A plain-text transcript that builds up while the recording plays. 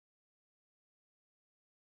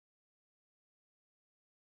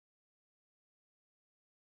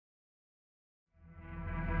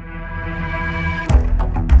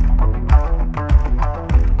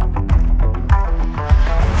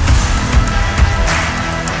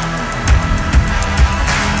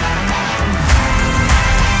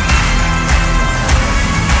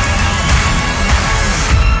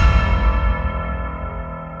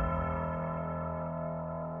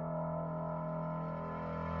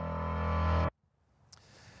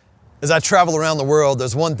As I travel around the world,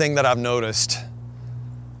 there's one thing that I've noticed.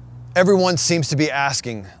 Everyone seems to be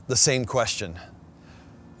asking the same question.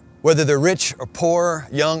 Whether they're rich or poor,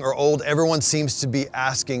 young or old, everyone seems to be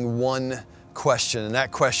asking one question, and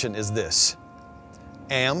that question is this: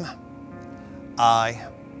 am I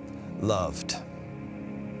loved?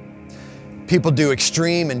 People do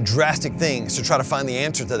extreme and drastic things to try to find the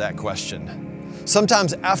answer to that question.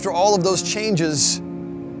 Sometimes after all of those changes,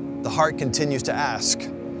 the heart continues to ask.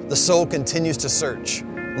 The soul continues to search,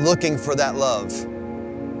 looking for that love.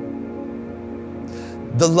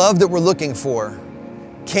 The love that we're looking for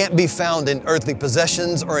can't be found in earthly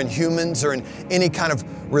possessions or in humans or in any kind of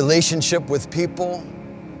relationship with people.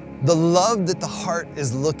 The love that the heart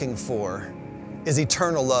is looking for is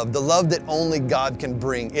eternal love, the love that only God can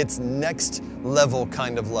bring. It's next level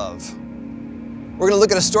kind of love. We're going to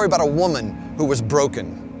look at a story about a woman who was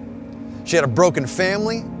broken. She had a broken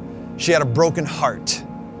family. She had a broken heart.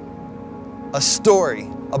 A story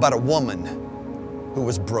about a woman who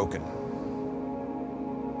was broken.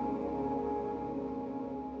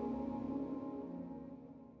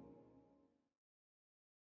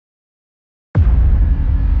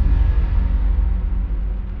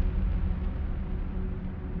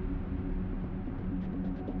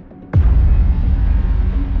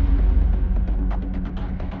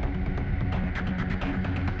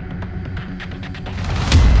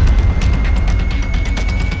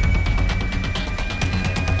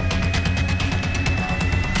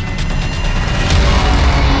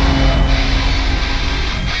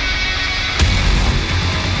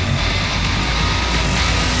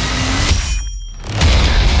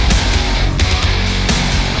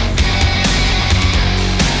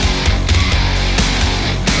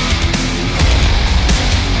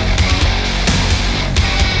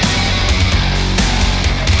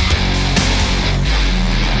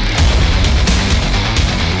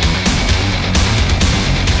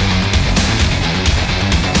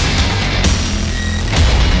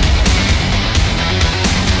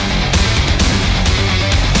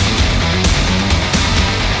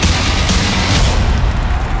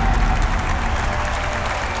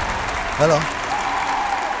 Hello.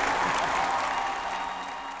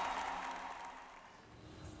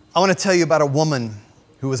 I want to tell you about a woman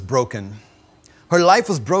who was broken. Her life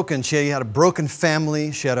was broken. She had a broken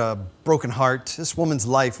family. She had a broken heart. This woman's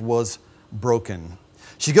life was broken.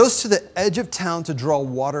 She goes to the edge of town to draw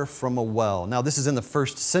water from a well. Now, this is in the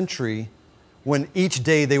 1st century, when each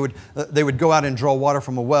day they would go out and draw water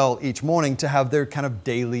from a well each morning to have their kind of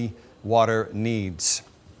daily water needs.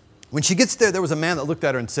 When she gets there, there was a man that looked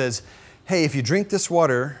at her and says, "Hey, if you drink this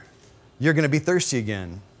water, you're going to be thirsty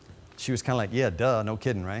again." She was kind of like, "Yeah, duh, no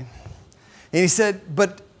kidding, right?" And he said,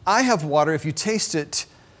 "But I have water. If you taste it,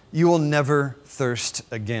 you will never thirst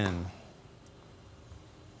again."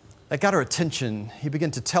 That got her attention. He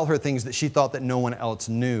began to tell her things that she thought that no one else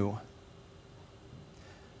knew.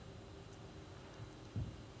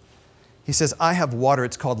 He says, "I have water.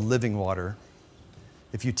 It's called living water.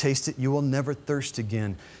 If you taste it, you will never thirst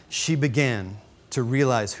again." She began to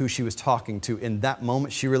realize who she was talking to. In that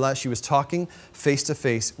moment, she realized she was talking face to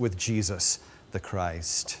face with Jesus, the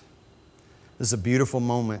Christ. This is a beautiful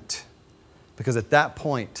moment because at that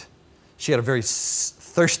point, she had a very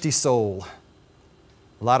thirsty soul.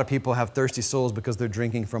 A lot of people have thirsty souls because they're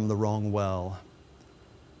drinking from the wrong well.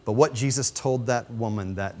 But what Jesus told that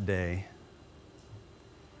woman that day: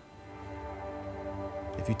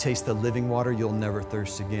 if you taste the living water, you'll never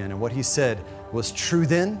thirst again. And what he said was true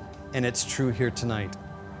then, and it's true here tonight.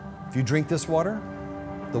 If you drink this water,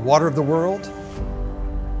 the water of the world,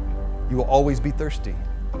 you will always be thirsty.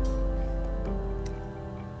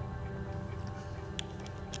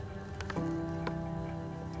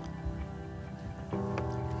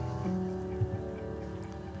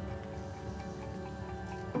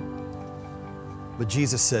 But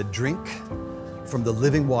Jesus said, "Drink from the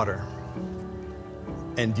living water,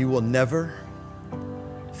 and you will never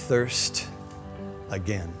thirst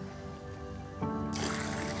again."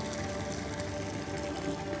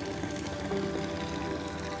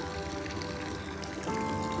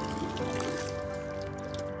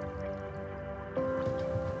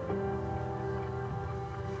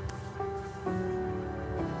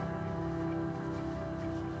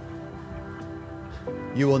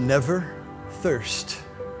 You will never thirst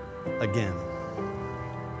again.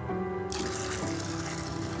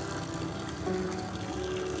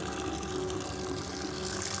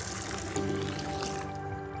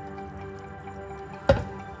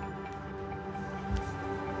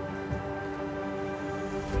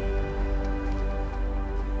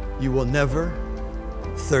 You will never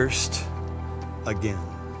thirst again.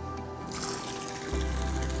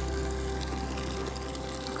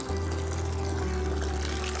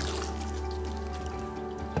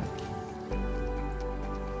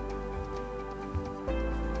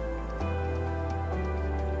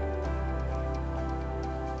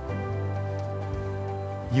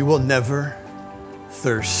 You will never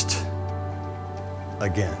thirst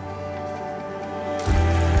again.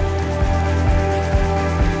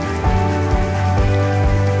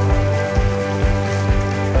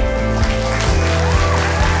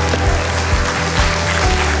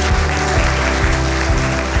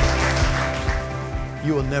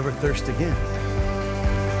 You will never thirst again.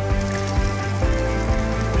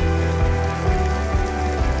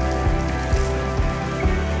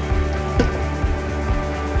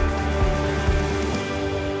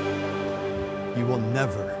 You will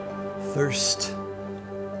never thirst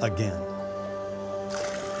again.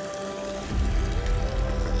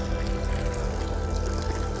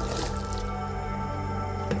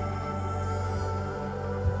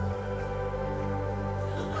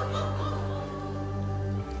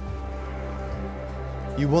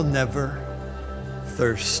 You will never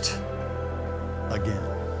thirst again.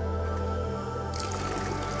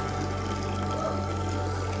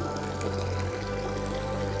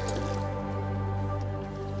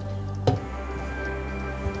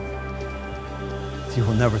 You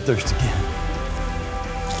will never thirst again.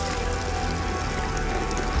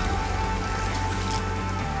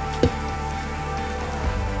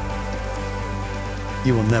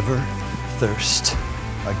 You will never thirst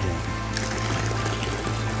again.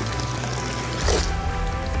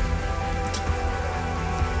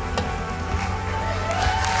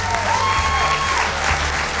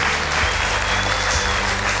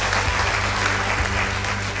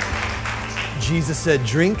 Jesus said,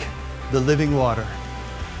 drink the living water,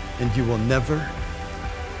 and you will never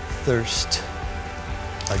thirst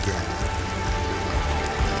again.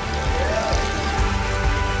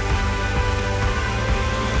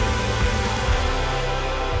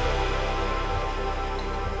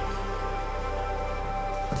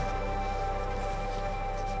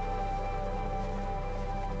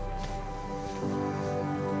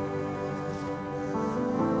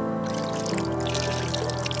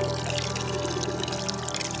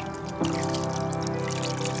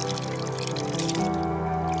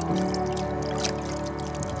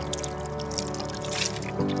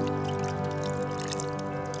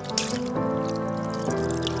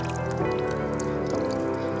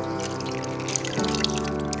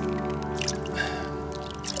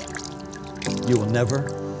 You will never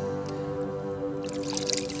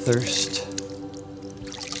thirst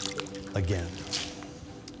again.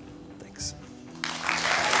 Thanks.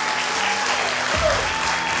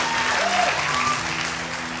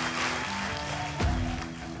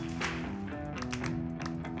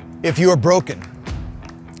 If you are broken,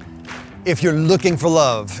 if you're looking for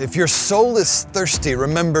love, if your soul is thirsty,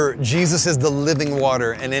 remember Jesus is the living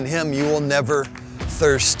water, and in Him you will never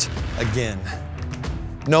thirst again.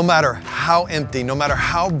 No matter how empty, no matter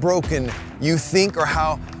how broken you think or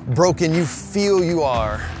how broken you feel you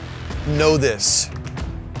are, know this: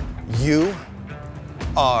 you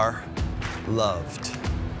are loved.